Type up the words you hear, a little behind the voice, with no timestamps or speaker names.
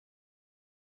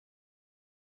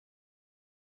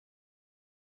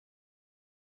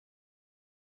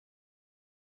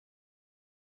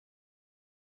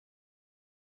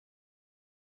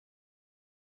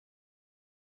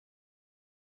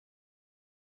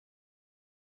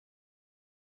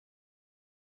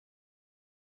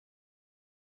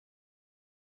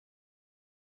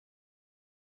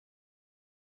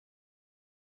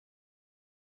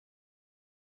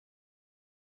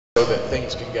that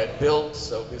things can get built,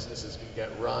 so businesses can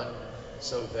get run,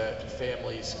 so that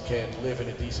families can live in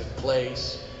a decent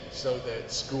place, so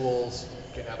that schools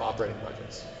can have operating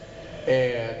budgets.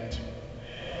 And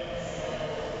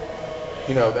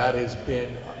that has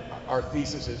been, our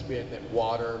thesis has been that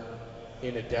water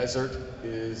in a desert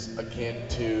is akin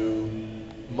to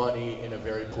money in a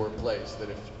very poor place, that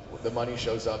if the money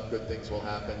shows up, good things will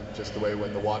happen, just the way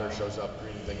when the water shows up,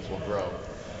 green things will grow.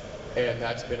 And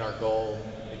that's been our goal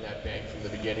in that bank from the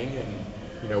beginning, and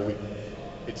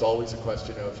it's always a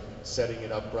question of setting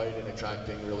it up right and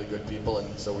attracting really good people,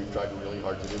 and so we've tried really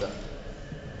hard to do that.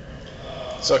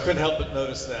 So I couldn't help but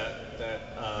notice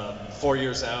that 4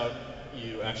 years out,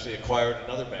 you actually acquired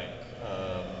another bank,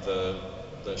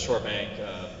 the Shore Bank,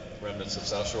 remnants of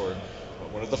South Shore,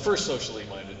 one of the first socially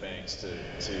minded banks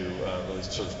to really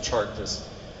sort of chart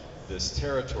this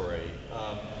territory.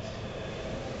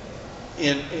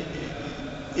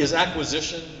 Is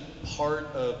acquisition part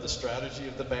of the strategy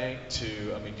of the bank do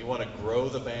you want to grow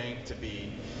the bank to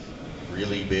be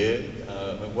really big?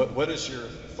 What is your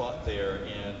thought there,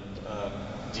 and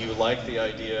do you like the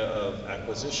idea of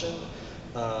acquisition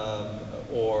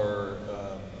or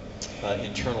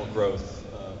internal growth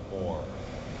more?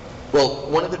 Well,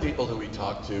 one of the people who we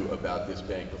talked to about this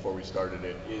bank before we started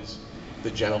it is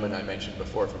the gentleman I mentioned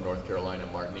before from North Carolina,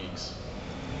 Martinique's.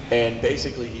 And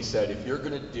basically he said, if you're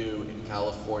going to do in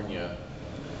California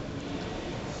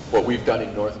what we've done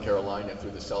in North Carolina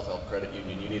through the Self-Help Credit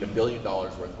Union, you need $1 billion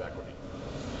worth of equity.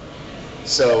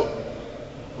 So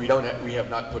we have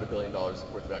not put $1 billion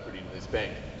worth of equity into this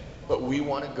bank, but we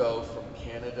want to go from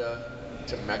Canada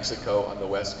to Mexico on the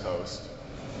West Coast,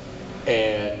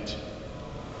 and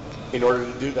in order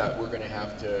to do that, we're going to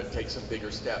have to take some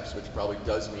bigger steps, which probably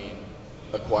does mean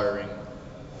acquiring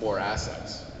more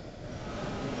assets.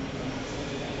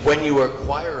 When you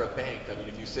acquire a bank,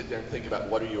 if you sit there and think about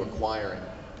what are you acquiring,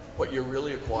 what you're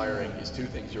really acquiring is two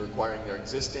things. You're acquiring their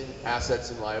existing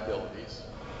assets and liabilities,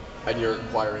 and you're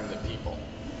acquiring the people.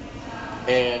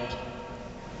 And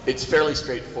it's fairly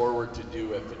straightforward to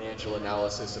do a financial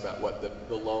analysis about what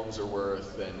the loans are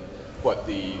worth and what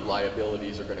the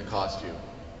liabilities are going to cost you.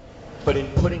 But in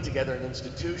putting together an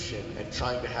institution and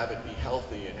trying to have it be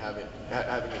healthy and having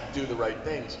it do the right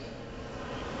things,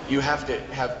 you have to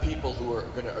have people who are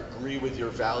going to agree with your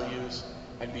values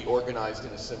and be organized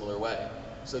in a similar way.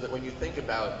 So that when you think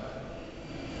about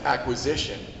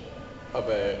acquisition of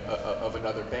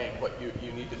another bank, what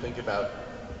you need to think about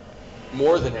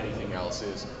more than anything else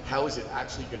is, how is it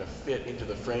actually going to fit into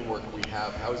the framework we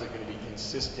have? How is it going to be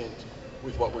consistent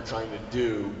with what we're trying to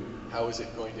do? How is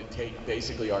it going to take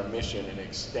basically our mission and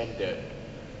extend it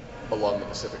along the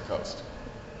Pacific Coast?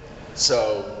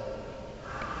 So,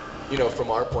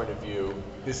 from our point of view,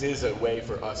 this is a way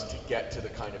for us to get to the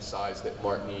kind of size that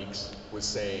Martinique's was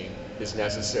saying is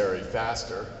necessary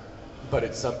faster, but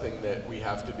it's something that we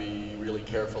have to be really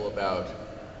careful about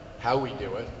how we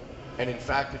do it. And in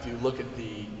fact, if you look at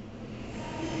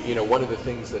one of the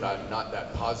things that I'm not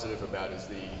that positive about is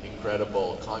the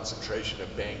incredible concentration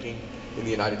of banking in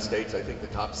the United States. I think the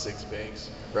top 6 banks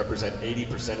represent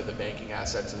 80% of the banking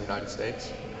assets in the United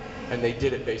States. And they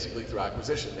did it basically through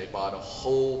acquisition. They bought a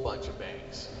whole bunch of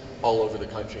banks all over the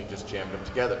country and just jammed them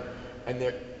together. And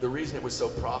the reason it was so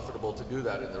profitable to do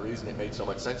that, and the reason it made so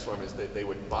much sense for them, is that they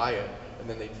would buy it and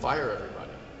then they'd fire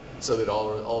everybody. So that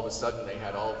all of a sudden they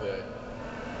had all the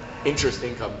interest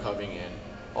income coming in,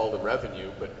 all the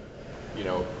revenue, but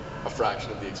a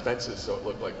fraction of the expenses, so it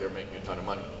looked like they're making a ton of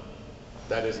money.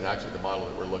 That isn't actually the model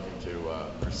that we're looking to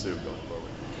pursue going forward.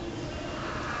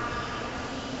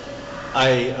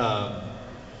 I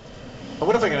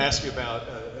wonder if I can ask you about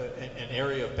an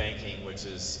area of banking which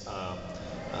is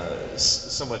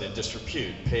somewhat in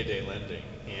disrepute, payday lending,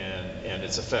 and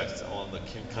its effect on the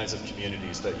kinds of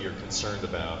communities that you're concerned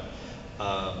about.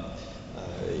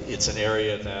 It's an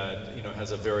area that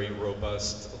has a very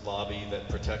robust lobby that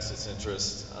protects its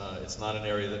interests. It's not an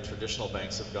area that traditional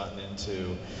banks have gotten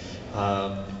into,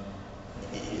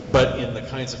 but in the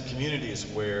kinds of communities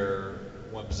where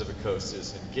One PacificCoast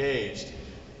is engaged,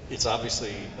 it's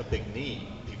obviously a big need.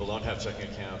 People don't have checking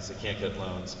accounts, they can't get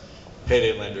loans.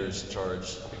 Payday lenders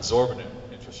charge exorbitant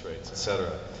interest rates, et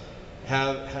cetera.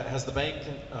 Has the bank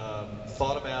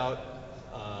thought about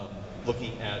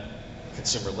looking at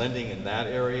consumer lending in that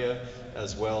area,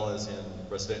 as well as in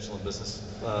residential and business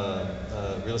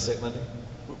real estate lending?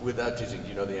 Without teasing, do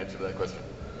you know the answer to that question?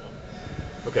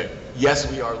 Okay,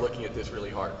 yes, we are looking at this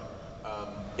really hard.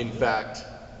 In fact,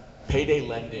 payday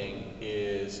lending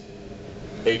is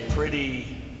a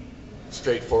pretty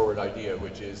straightforward idea,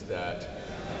 which is that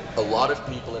a lot of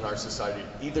people in our society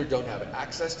either don't have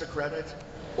access to credit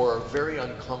or are very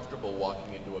uncomfortable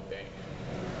walking into a bank.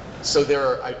 So there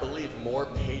are, I believe, more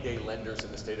payday lenders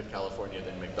in the state of California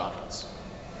than McDonald's.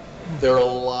 There are a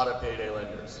lot of payday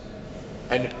lenders.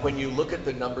 And when you look at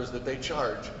the numbers that they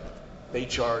charge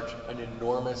an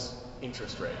enormous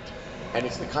interest rate. And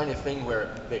it's the kind of thing where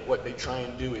what they try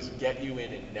and do is get you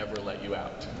in and never let you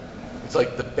out. It's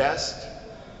like the best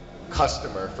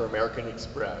customer for American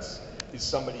Express is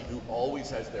somebody who always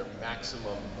has their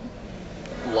maximum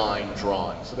line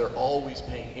drawn. So they're always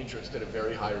paying interest at a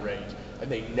very high rate,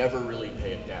 and they never really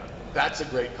pay it down. That's a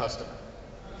great customer.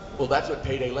 Well, that's what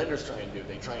payday lenders try and do.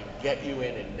 They try and get you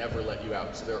in and never let you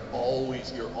out. So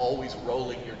you're always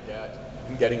rolling your debt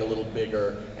and getting a little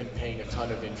bigger and paying a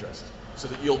ton of interest, so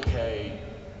that you'll pay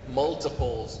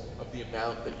multiples of the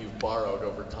amount that you've borrowed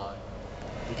over time,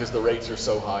 because the rates are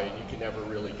so high and you can never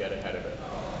really get ahead of it.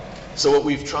 So what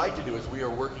we've tried to do is we are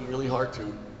working really hard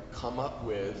to come up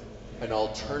with an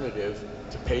alternative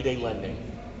to payday lending,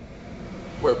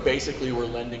 where basically we're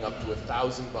lending up to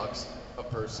 $1,000 a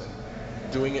person,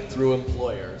 doing it through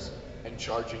employers and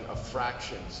charging a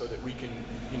fraction, so that we can,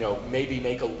 maybe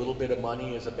make a little bit of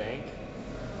money as a bank,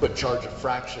 but charge a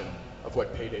fraction of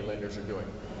what payday lenders are doing.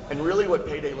 And really what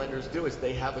payday lenders do is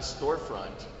they have a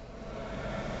storefront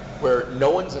where no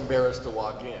one's embarrassed to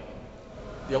walk in.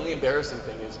 The only embarrassing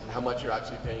thing is how much you're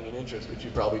actually paying in interest, which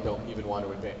you probably don't even want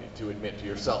to admit to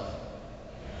yourself.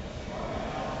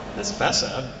 That's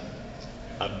fascinating.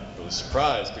 I'm really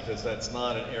surprised, because that's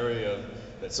not an area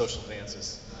that social finance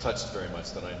has touched very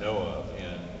much that I know of,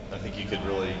 and I think you could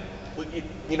really... Well,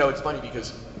 it's funny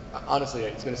because, honestly,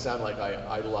 it's going to sound like I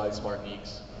idolize Martin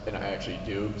Eakes, and I actually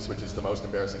do, which is the most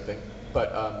embarrassing thing.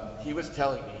 But he was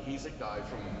telling me, he's a guy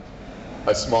from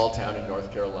a small town in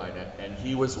North Carolina, and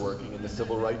he was working in the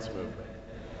civil rights movement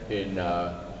in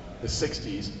the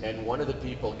 60s, and one of the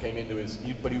people came into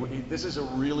this is a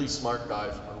really smart guy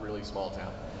from a really small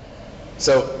town.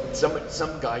 So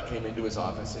some guy came into his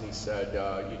office and he said,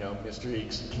 Mr.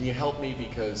 Eakes, can you help me,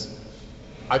 because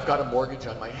I've got a mortgage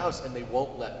on my house and they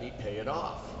won't let me pay it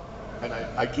off. And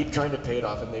I keep trying to pay it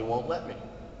off and they won't let me.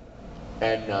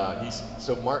 And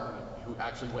so Martin, who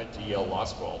actually went to Yale Law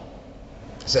School,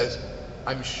 says,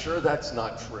 I'm sure that's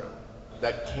not true.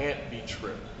 That can't be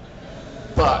true.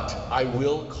 But I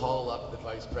will call up the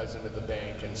vice president of the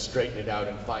bank and straighten it out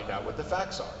and find out what the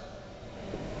facts are.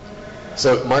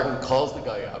 So Martin calls the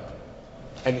guy up,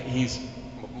 and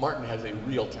Martin has a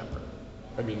real temper.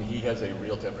 I mean, he has a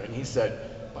real temper. And he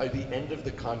said, by the end of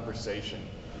the conversation,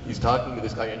 he's talking to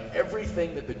this guy, and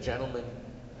everything that the gentleman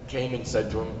came and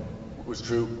said to him was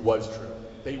true.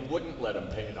 They wouldn't let him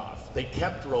pay it off. They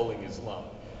kept rolling his loan.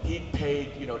 He'd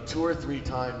paid, 2 or 3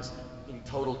 times in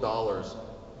total dollars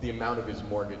the amount of his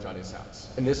mortgage on his house.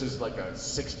 And this is like a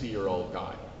 60-year-old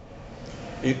guy.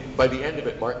 By the end of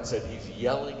it, Martin said he's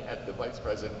yelling at the vice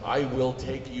president, I will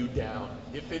take you down.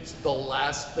 If it's the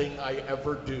last thing I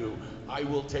ever do, I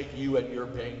will take you and your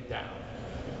bank down.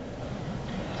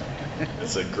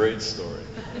 That's a great story.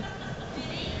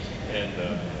 And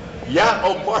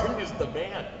Martin is the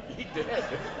man. He did.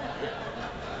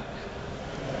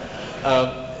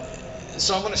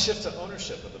 So I want to shift to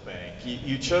ownership of the bank.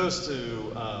 You chose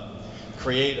to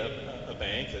create a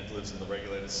bank that lives in the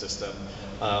regulated system.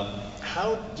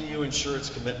 How do you ensure its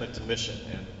commitment to mission,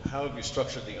 and how have you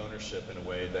structured the ownership in a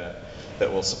way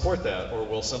that will support that, or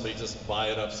will somebody just buy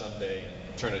it up someday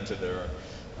and turn it to their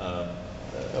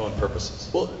own purposes?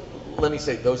 Well, let me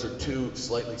say those are 2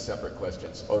 slightly separate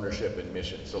questions, ownership and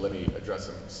mission. So let me address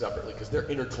them separately, because they're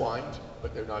intertwined,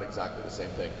 but they're not exactly the same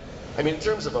thing. I mean, in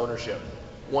terms of ownership,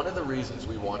 one of the reasons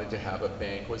we wanted to have a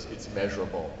bank was it's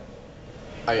measurable.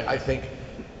 I think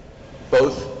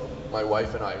both my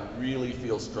wife and I really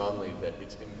feel strongly that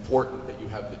it's important that you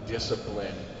have the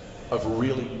discipline of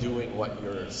really doing what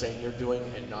you're saying you're doing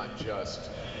and not just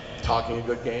talking a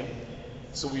good game.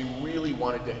 So we really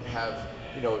wanted to have,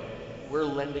 we're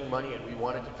lending money and we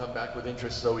wanted to come back with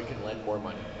interest so we can lend more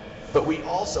money. But we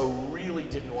also really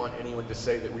didn't want anyone to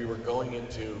say that we were going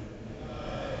into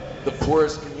the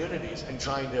poorest communities and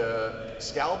trying to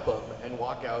scalp them and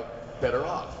walk out better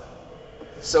off.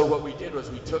 So what we did was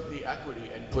we took the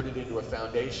equity and put it into a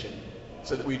foundation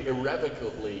so that we'd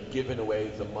irrevocably given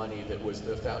away the money that was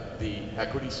the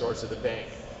equity source of the bank,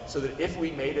 so that if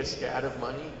we made a scat of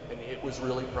money and it was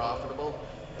really profitable,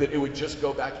 that it would just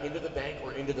go back into the bank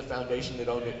or into the foundation that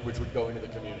owned it, which would go into the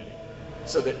community.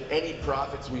 So that any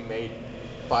profits we made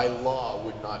by law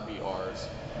would not be ours,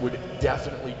 would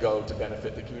definitely go to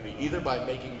benefit the community, either by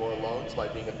making more loans, by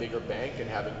being a bigger bank and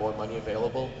having more money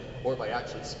available, or by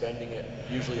actually spending it,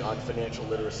 usually on financial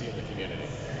literacy in the community.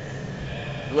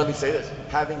 And let me say this,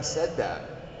 having said that,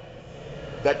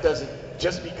 that doesn't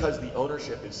just because the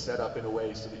ownership is set up in a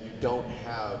way so that you don't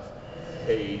have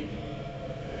a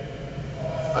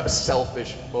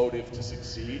selfish motive to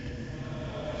succeed,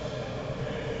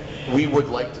 we would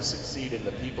like to succeed, and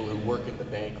the people who work in the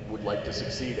bank would like to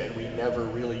succeed, and you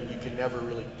can never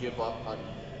really give up on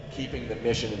keeping the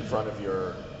mission in front of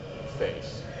your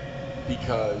face.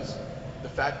 Because the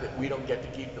fact that we don't get to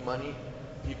keep the money,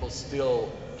 people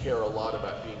still care a lot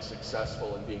about being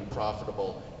successful and being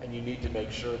profitable, and you need to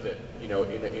make sure that, you know,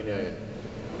 in an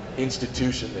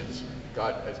institution that's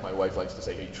got, as my wife likes to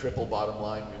say, a triple bottom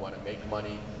line. We want to make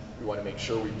money, we want to make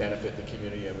sure we benefit the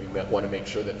community, and we want to make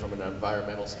sure that from an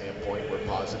environmental standpoint we're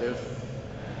positive.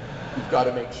 You've got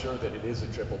to make sure that it is a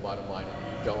triple bottom line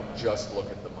and you don't just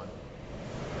look at the money.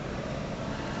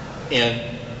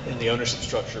 And the ownership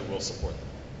structure will support them.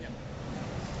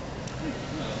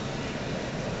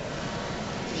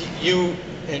 You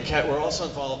and Kat were also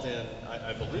involved in,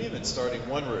 I believe, in starting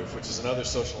One Roof, which is another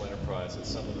social enterprise that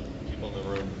some of the people in the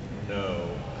room know.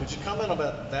 Could you comment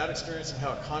about that experience and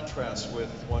how it contrasts with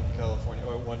One California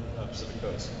or One Pacific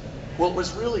Coast? Well, it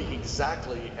was really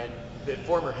exactly, and the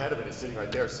former head of it is sitting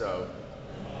right there, so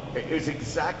it was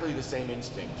exactly the same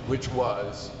instinct, which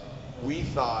was we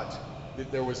thought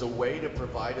that there was a way to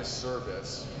provide a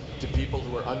service to people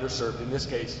who are underserved, in this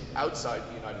case, outside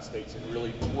the United States, in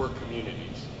really poor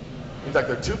communities. In fact,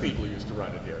 there are two people who used to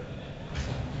run it here,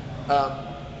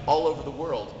 all over the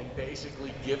world, and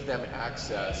basically give them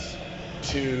access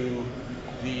to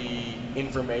the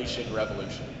information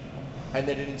revolution. And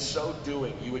that in so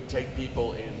doing, you would take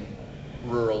people in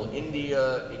rural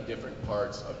India, in different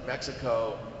parts of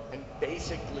Mexico, and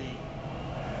basically,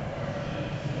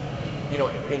 you know,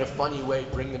 in a funny way,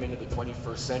 bring them into the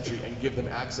 21st century and give them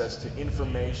access to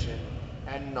information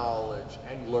and knowledge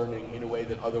and learning in a way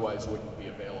that otherwise wouldn't be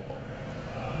available.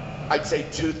 I'd say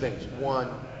two things. One,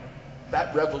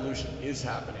 that revolution is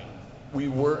happening. We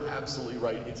were absolutely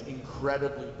right. It's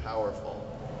incredibly powerful.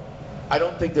 I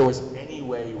don't think there was any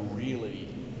way really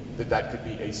that could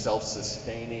be a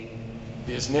self-sustaining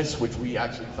business, which we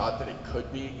actually thought that it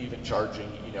could be, even charging,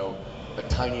 you know, a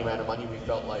tiny amount of money. We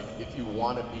felt like if you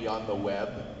want to be on the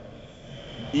web,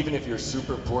 even if you're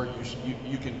super poor,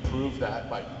 you can prove that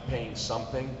by paying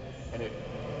something, and it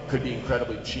could be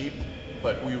incredibly cheap,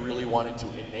 but we really wanted to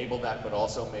enable that, but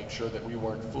also make sure that we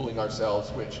weren't fooling ourselves,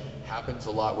 which happens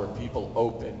a lot where people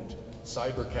opened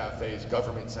cyber cafes.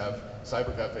 Governments have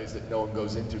cyber cafes that no one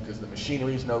goes into because the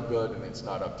machinery is no good and it's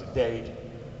not up to date.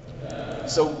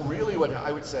 So really what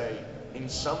I would say, in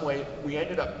some way, we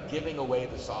ended up giving away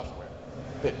the software.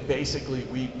 That basically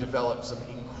we developed some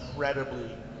incredibly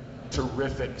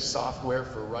terrific software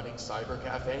for running cyber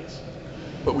cafes,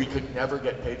 but we could never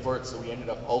get paid for it, so we ended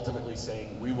up ultimately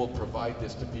saying we will provide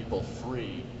this to people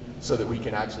free so that we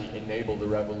can actually enable the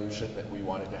revolution that we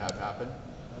wanted to have happen.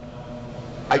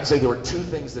 I'd say there were two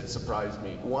things that surprised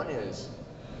me. One is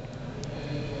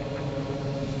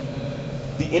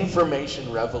the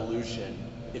information revolution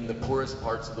in the poorest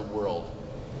parts of the world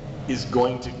is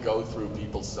going to go through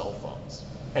people's cell phones.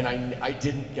 And I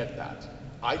didn't get that.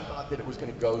 I thought that it was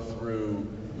going to go through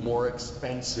more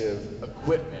expensive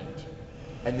equipment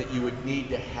and that you would need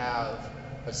to have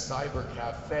a cyber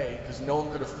cafe because no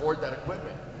one could afford that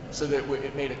equipment. So that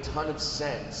it made a ton of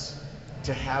sense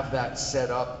to have that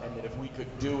set up, and that if we could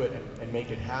do it and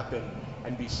make it happen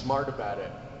and be smart about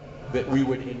it, that we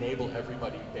would enable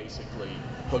everybody basically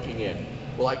hooking in.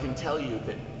 Well, I can tell you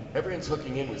that everyone's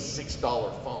hooking in with $6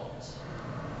 phones,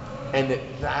 and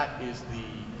that is the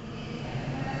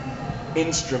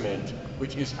instrument,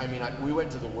 which is, I mean, we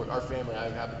went to our family, I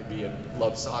happen to be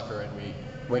love soccer, and we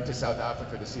went to South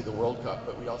Africa to see the World Cup,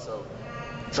 but we also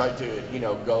tried to, you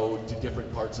know, go to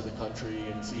different parts of the country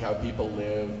and see how people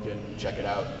lived and check it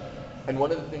out. And one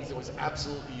of the things that was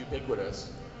absolutely ubiquitous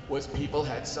was people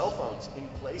had cell phones in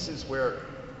places where,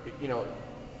 you know,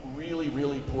 really,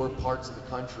 really poor parts of the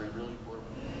country, really poor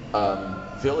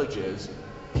villages,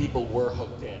 people were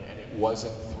hooked in, and it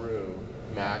wasn't through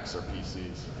Macs or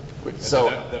PCs. So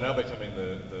they're now becoming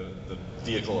the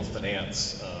vehicle of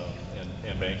finance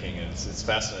and banking, and it's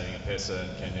fascinating in Pesa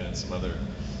and Kenya and some other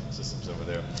systems over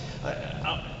there.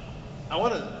 I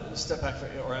want to step back,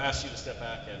 or ask you to step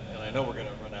back, and I know we're going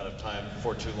to run out of time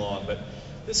before too long, but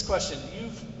this question,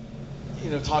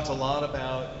 you've talked a lot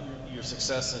about your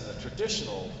success in the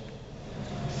traditional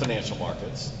financial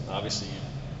markets. Obviously,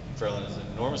 Farallon is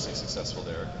enormously successful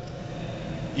there.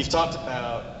 You've talked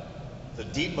about the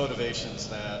deep motivations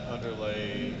that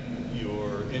underlay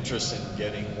your interest in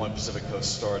getting One PacificCoast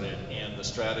started, and the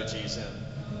strategies and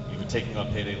even taking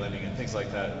on payday lending and things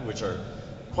like that, which are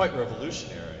quite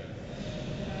revolutionary.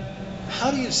 how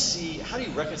do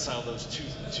you reconcile those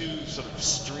two sort of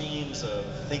streams of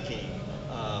thinking,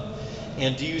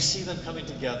 and do you see them coming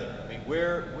together? I mean,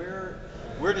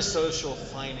 where does social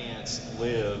finance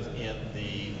live in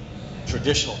the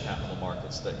traditional capital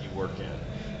markets that you work in?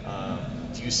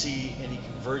 Do you see any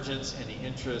convergence, any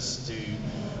interest? Do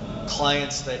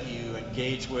clients that you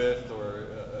engage with or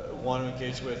want to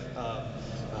engage with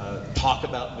talk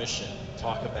about mission,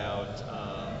 talk about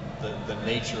the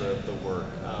nature of the work?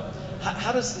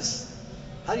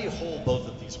 How do you hold both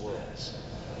of these worlds?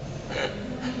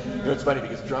 You know, it's funny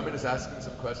because Drummond is asking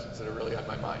some questions that are really on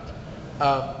my mind.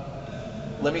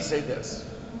 Let me say this.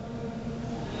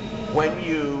 When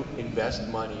you invest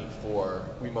money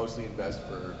we mostly invest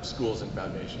for schools and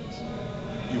foundations,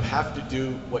 you have to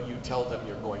do what you tell them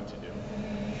you're going to do.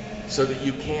 So that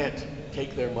you can't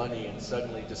take their money and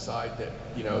suddenly decide that,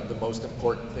 you know, the most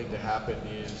important thing to happen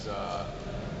is,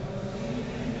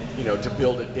 you know, to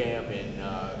build a dam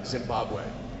in Zimbabwe.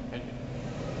 And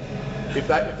if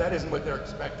that isn't what they're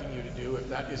expecting you to do, if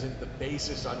that isn't the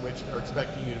basis on which they're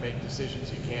expecting you to make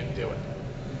decisions, you can't do it.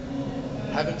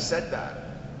 Having said that,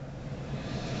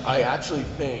 I actually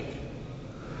think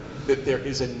that there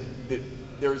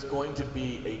is going to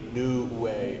be a new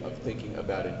way of thinking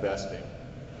about investing.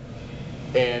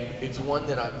 And it's one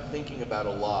that I'm thinking about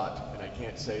a lot, and I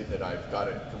can't say that I've got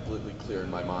it completely clear in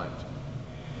my mind.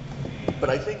 But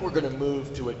I think we're going to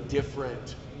move to a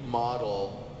different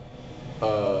model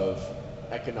of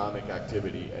economic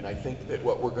activity, and I think that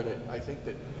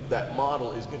that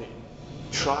model is going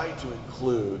to try to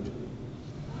include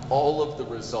all of the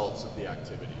results of the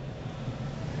activity.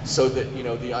 So that, you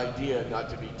know, the idea, not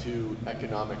to be too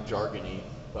economic jargony,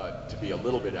 but to be a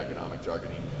little bit economic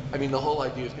jargony, I mean, the whole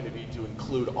idea is going to be to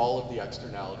include all of the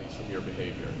externalities from your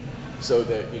behavior. So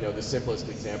that, you know, the simplest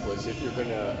example is if you're going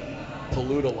to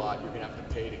pollute a lot, you're going to have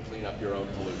to pay to clean up your own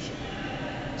pollution.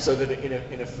 So that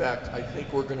in effect, I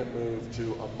think we're going to move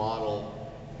to a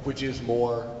model which is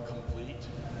more complete,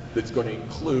 that's going to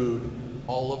include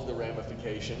all of the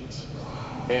ramifications,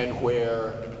 and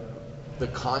where the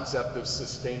concept of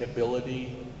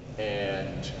sustainability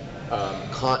and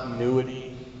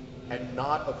continuity and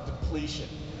not of depletion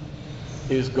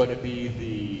is going to be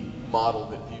the model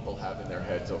that people have in their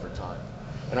heads over time.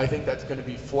 And I think that's going to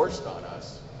be forced on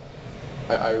us.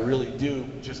 I really do,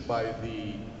 just by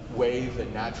the way the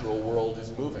natural world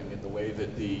is moving and the way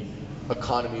that the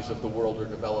economies of the world are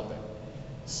developing.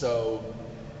 So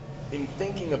in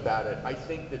thinking about it, I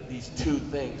think that these two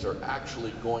things are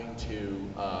actually going to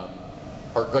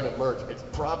merge. It's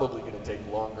probably going to take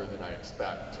longer than I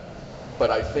expect.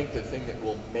 But I think the thing that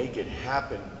will make it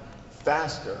happen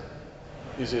faster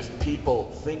is if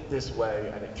people think this way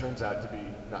and it turns out to be,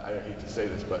 I hate to say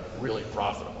this, but really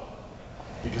profitable.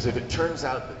 Because if it turns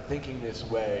out that thinking this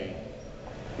way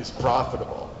is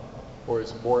profitable or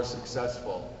is more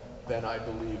successful, then I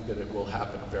believe that it will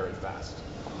happen very fast.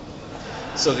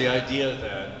 So the idea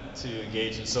that to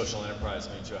engage in social enterprise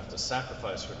means you have to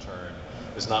sacrifice return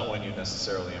is not one you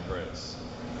necessarily embrace.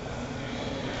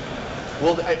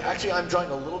 Well, actually, I'm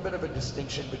drawing a little bit of a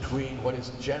distinction between what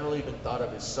has generally been thought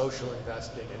of as social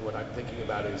investing and what I'm thinking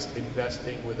about is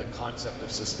investing with a concept of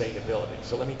sustainability.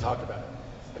 So let me talk about it.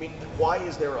 I mean, why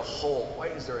is there a hole? Why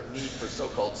is there a need for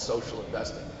so-called social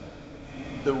investing?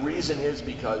 The reason is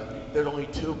because there are only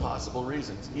two possible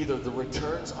reasons. Either the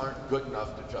returns aren't good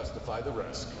enough to justify the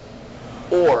risk,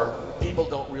 or people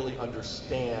don't really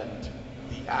understand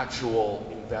the actual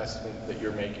investment that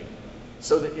you're making.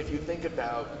 So that if you think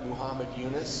about Muhammad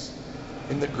Yunus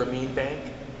in the Grameen Bank,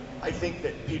 I think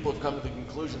that people have come to the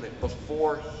conclusion that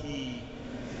before he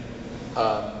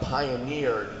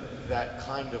pioneered that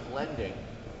kind of lending,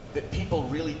 that people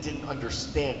really didn't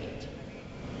understand it.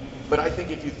 But I think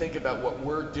if you think about what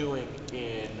we're doing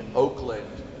in Oakland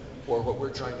or what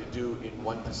we're trying to do in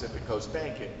One PacificCoast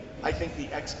Bank, I think the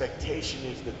expectation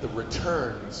is that the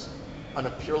returns on a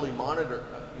purely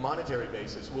monetary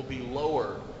basis will be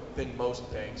lower than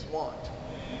most banks want.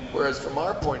 Whereas from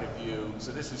our point of view,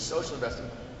 so this is social investing,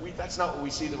 that's not what we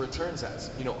see the returns as.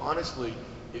 You know, honestly,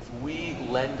 if we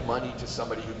lend money to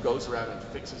somebody who goes around and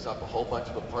fixes up a whole bunch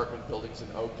of apartment buildings in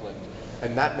Oakland,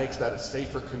 and that makes that a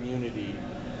safer community,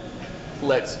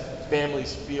 lets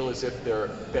families feel as if they're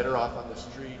better off on the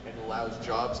street and allows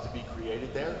jobs to be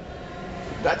created there,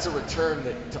 that's a return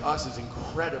that to us is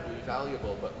incredibly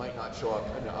valuable but might not show up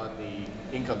on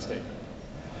the income statement.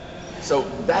 So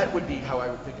that would be how I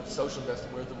would think of social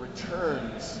investing, where the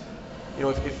returns, you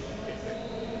know,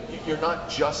 if you're not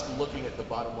just looking at the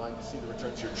bottom line to see the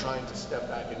returns, you're trying to step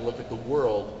back and look at the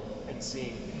world and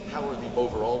seeing how are the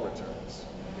overall returns.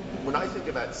 When I think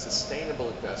about sustainable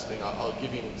investing, I'll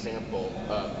give you an example.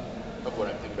 of what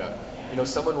I'm thinking about. You know,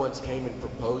 someone once came and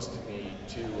proposed to me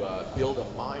to build a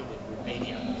mine in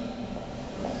Romania.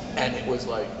 And it was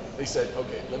like, they said,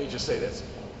 okay, let me just say this.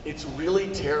 It's really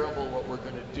terrible what we're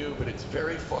going to do, but it's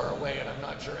very far away, and I'm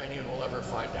not sure anyone will ever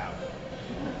find out.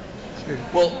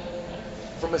 Well,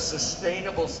 from a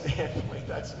sustainable standpoint,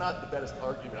 that's not the best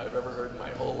argument I've ever heard in my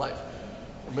whole life.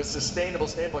 From a sustainable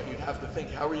standpoint, you'd have to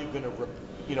think, how are you going to,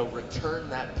 return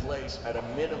that place at a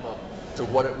minimum to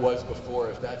what it was before,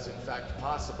 if that's in fact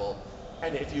possible?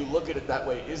 And if you look at it that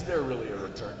way, is there really a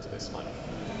return to this money?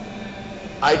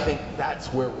 I think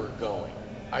that's where we're going.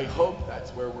 I hope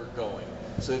that's where we're going.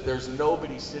 So that there's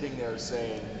nobody sitting there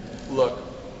saying, look,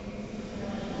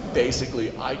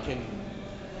 basically I can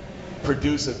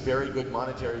produce a very good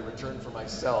monetary return for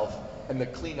myself, and the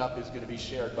cleanup is going to be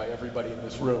shared by everybody in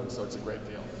this room, so it's a great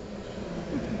deal.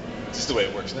 It's just the way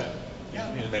it works now,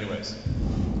 in many ways.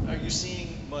 Are you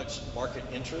seeing much market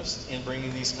interest in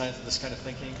bringing this kind of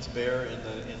thinking to bear in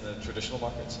the traditional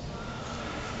markets?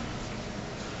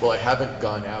 Well, I haven't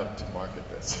gone out to market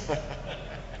this.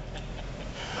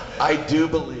 I do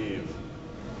believe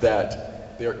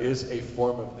that there is a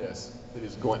form of this that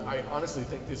is going, I honestly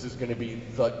think this is going to be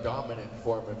the dominant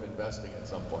form of investing at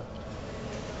some point.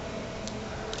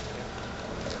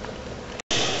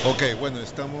 Ok, bueno,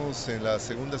 estamos en la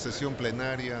segunda sesión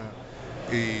plenaria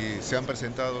y se han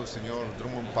presentado el señor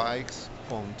Drummond Pike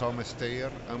con Tom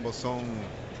Steyer. Ambos son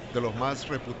de los más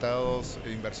reputados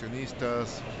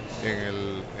inversionistas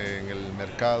en el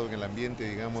mercado, en el ambiente,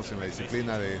 digamos, en la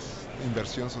disciplina de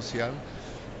inversión social.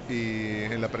 Y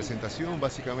en la presentación,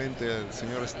 básicamente, el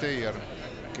señor Steyer,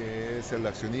 que es el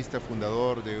accionista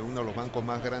fundador de uno de los bancos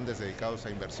más grandes dedicados a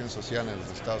inversión social en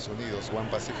los Estados Unidos, One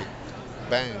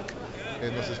PacificCoast,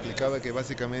 nos explicaba que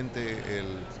básicamente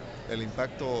el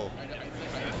impacto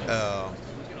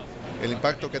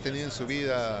que ha tenido en su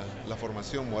vida la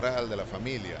formación moral de la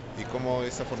familia y cómo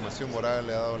esa formación moral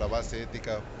le ha dado la base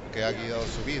ética que ha guiado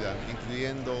su vida,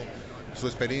 incluyendo su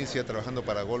experiencia trabajando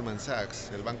para Goldman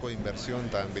Sachs, el banco de inversión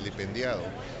tan vilipendiado,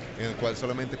 en el cual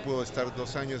solamente pudo estar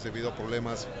 2 años debido a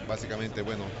problemas básicamente,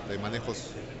 bueno, de manejos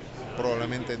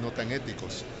probablemente no tan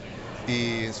éticos.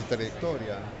 Y en su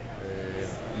trayectoria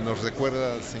nos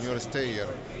recuerda al señor Steyer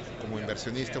como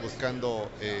inversionista buscando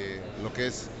lo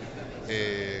que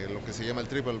se llama el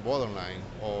triple bottom line,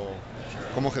 o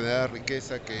cómo generar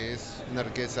riqueza, que es una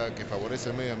riqueza que favorece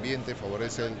el medio ambiente,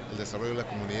 favorece el desarrollo de la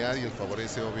comunidad y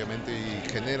favorece obviamente y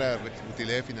genera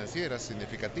utilidades financieras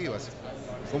significativas.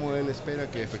 Como él espera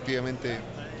que efectivamente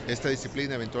esta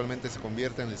disciplina eventualmente se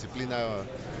convierta en la disciplina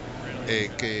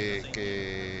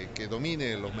que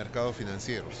domine los mercados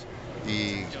financieros.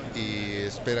 Y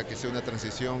espera que sea una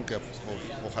transición que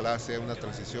ojalá sea una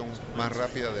transición más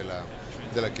rápida de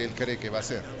la que él cree que va a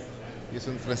ser. Y es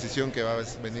una transición que va a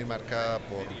venir marcada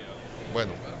por,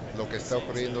 bueno, lo que está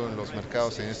ocurriendo en los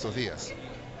mercados en estos días.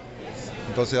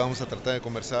 Entonces vamos a tratar de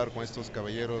conversar con estos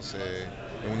caballeros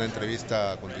en una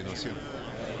entrevista a continuación.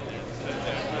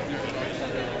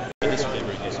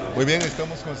 Muy bien,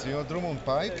 estamos con el señor Drummond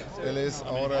Pike. Él es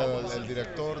ahora el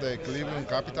director de Farallon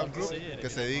Capital Group, que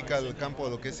se dedica al campo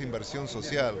de lo que es inversión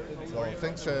social. So,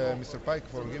 thanks, Mr. Pike,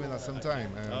 for giving us some time.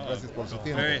 Gracias por su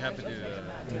tiempo. Very happy to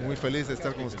Muy feliz de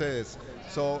estar con ustedes.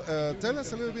 So, tell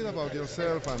us a little bit about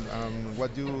yourself and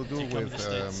what you do with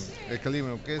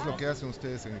Equilibrium. ¿Qué es lo que hacen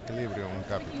ustedes en Equilibrium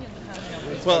Capital?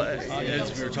 Well,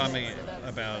 as we were talking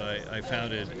about, I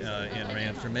founded and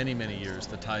ran for many, many years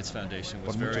the Tides Foundation.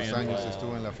 Was Por very muchos años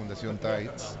estuve en la Fundación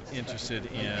Tides. interested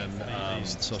in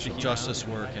social justice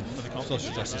work and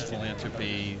social justice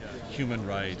philanthropy, human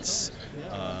rights,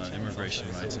 immigration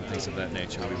rights, and things of that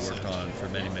nature. We worked on for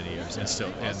many, many years, and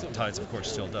Tides, of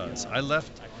course, still does. I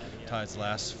left Tides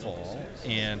last fall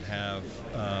and have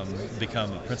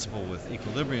become a principal with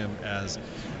Equilibrium as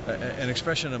an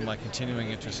expression of my continuing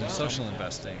interest in social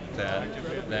investing,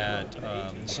 that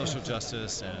social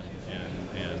justice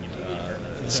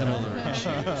and similar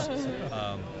issues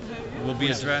will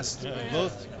be addressed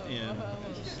both in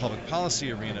public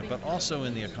policy arena, but also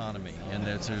in the economy, and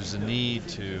that there's a need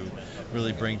to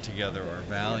really bring together our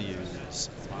values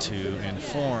to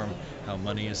inform how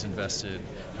money is invested,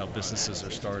 how businesses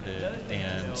are started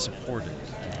and supported.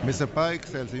 Mr. Pike,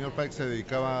 el señor Pike se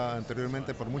dedicaba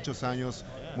anteriormente por muchos años,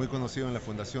 muy conocido en la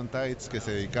Fundación Tides, que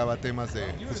se dedicaba a temas de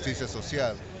justicia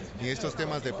social. Y estos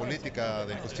temas de política,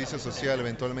 de justicia social,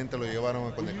 eventualmente lo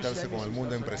llevaron a conectarse con el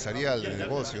mundo empresarial, de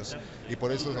negocios, y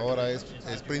por eso ahora es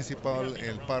principal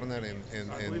el partner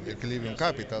en Equilibrium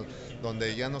Capital,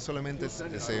 donde ya no solamente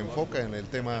se enfoca en el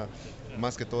tema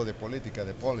más que todo de política,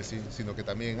 de policy, sino que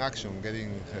también action, getting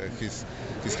his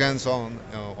hands on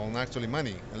actually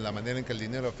money, en la manera en que el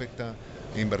dinero afecta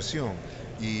inversión.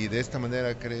 Y de esta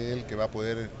manera cree él que va a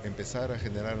poder empezar a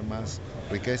generar más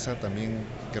riqueza también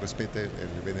que respete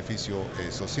el beneficio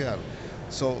social.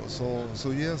 So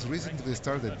you just recently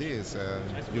started this.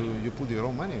 You put your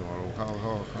own money, or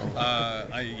how?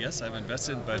 Yes, I've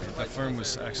invested, but the firm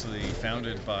was actually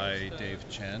founded by Dave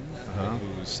Chen,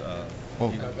 who's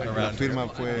La firma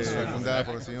fue fundada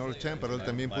por el señor Chen, pero él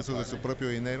también puso de su propio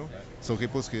dinero. So he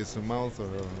puts his mouth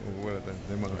where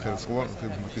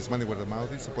his money where the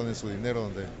mouth is. Se pone su dinero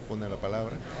donde pone la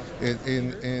palabra.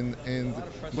 And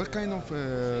what kind of?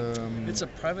 It's a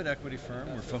private equity firm.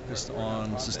 We're focused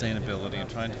on sustainability and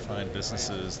trying to find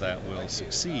businesses that will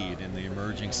succeed in the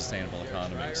emerging sustainable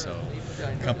economy. So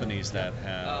companies that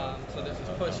have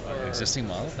an existing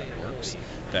model that works,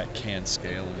 that can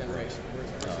scale and grow.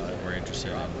 We're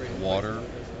interested in water,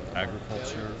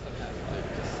 agriculture,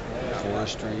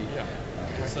 forestry,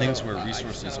 things where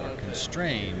resources are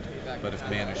constrained, but if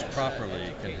managed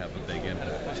properly, can have a big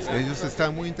impact. Ellos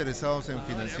están muy interesados en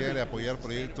financiar y apoyar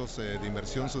proyectos de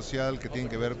inversión social que tienen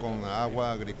que ver con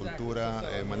agua, agricultura,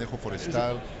 manejo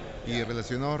forestal y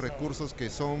relacionados recursos que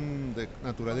son de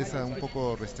naturaleza un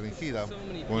poco restringida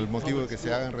con el motivo de que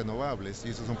se hagan renovables, y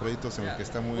esos son proyectos en los que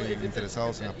están muy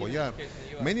interesados en apoyar.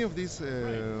 Many of these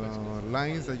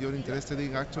lines that you're interested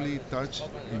in actually touch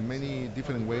in many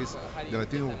different ways the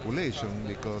Latino population,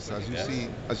 because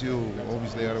as you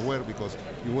obviously are aware, because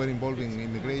you were involved in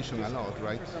immigration a lot,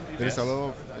 right? There's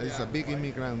a big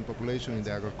immigrant population in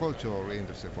the agricultural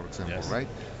industry, for example, right?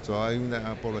 So hay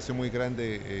una población muy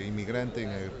grande inmigrante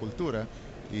en agricultura,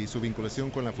 y su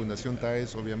vinculación con la Fundación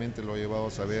TAES obviamente lo ha llevado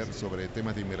a saber sobre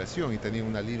temas de inmigración y tenía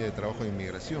una línea de trabajo de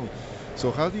inmigración.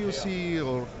 So how do you see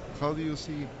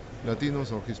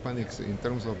Latinos or Hispanics in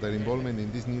terms of their involvement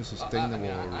in this new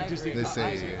sustainable, let's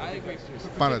say,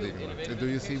 paradigm? Do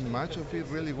you see much of it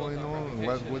really going on?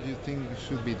 What do you think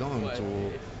should be done to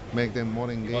make them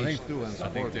more engaged too and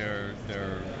support? I think there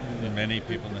are many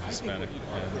people in the Hispanic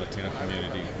and Latino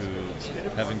community who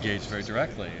have engaged very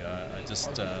directly. I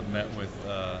just met with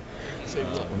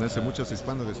Conoce muchos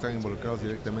hispanos que están involucrados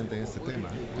directamente en este tema.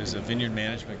 There's a vineyard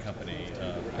management company.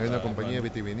 Hay una compañía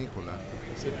vitivinícola.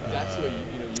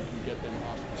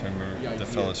 The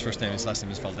fellow's first name, his last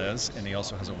name is Valdez, and he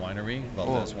also has a winery,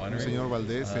 Valdez Winery. El señor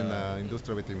Valdez en la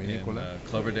industria vitivinícola. In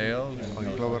Cloverdale.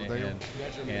 En Cloverdale.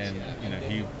 And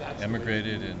he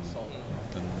emigrated in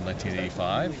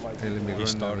 1985. He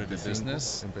started a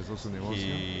business. Empezó su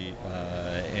negocio.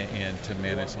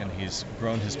 And he's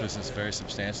grown his business very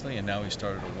substantially, and now he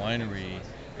started a winery,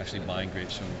 actually buying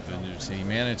grapes from vineyards he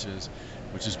manages,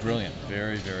 which is brilliant,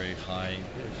 very, very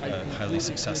highly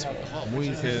successful.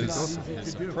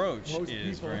 His approach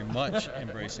is very much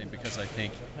embracing, because I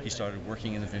think he started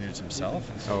working in the vineyards himself.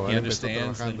 He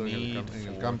understands the need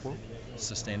for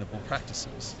sustainable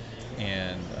practices,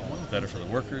 and better for the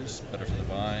workers, better for the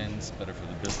vines, better for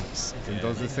the business.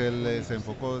 Entonces él se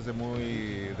enfocó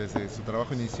desde su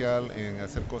trabajo inicial en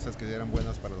hacer cosas que eran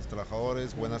buenas para los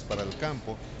trabajadores, buenas para el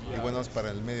campo y buenas para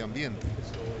el medio ambiente.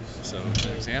 So,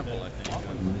 for example, I think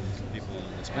people in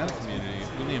the Hispanic community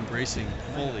really embracing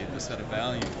fully the set of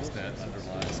values that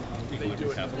underlies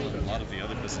equilibrium capital and a lot of the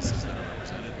other businesses that are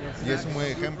represented. Y es un buen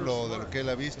ejemplo de lo que él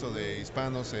ha visto de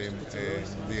hispanos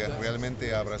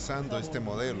realmente abrazando este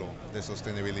modelo de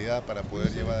sostenibilidad para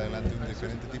poder llevar adelante un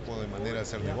diferente tipo de manera de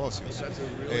hacer negocios.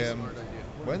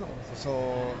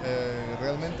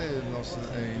 Realmente nos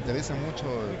interesa mucho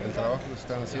el trabajo que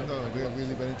están haciendo. We are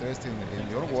really very interested in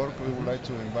your work. We would like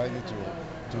to invite you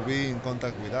to be in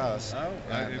contact with us.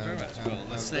 Very much. Well,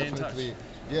 let's stay in touch.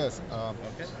 Yes.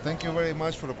 Thank you very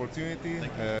much for the opportunity.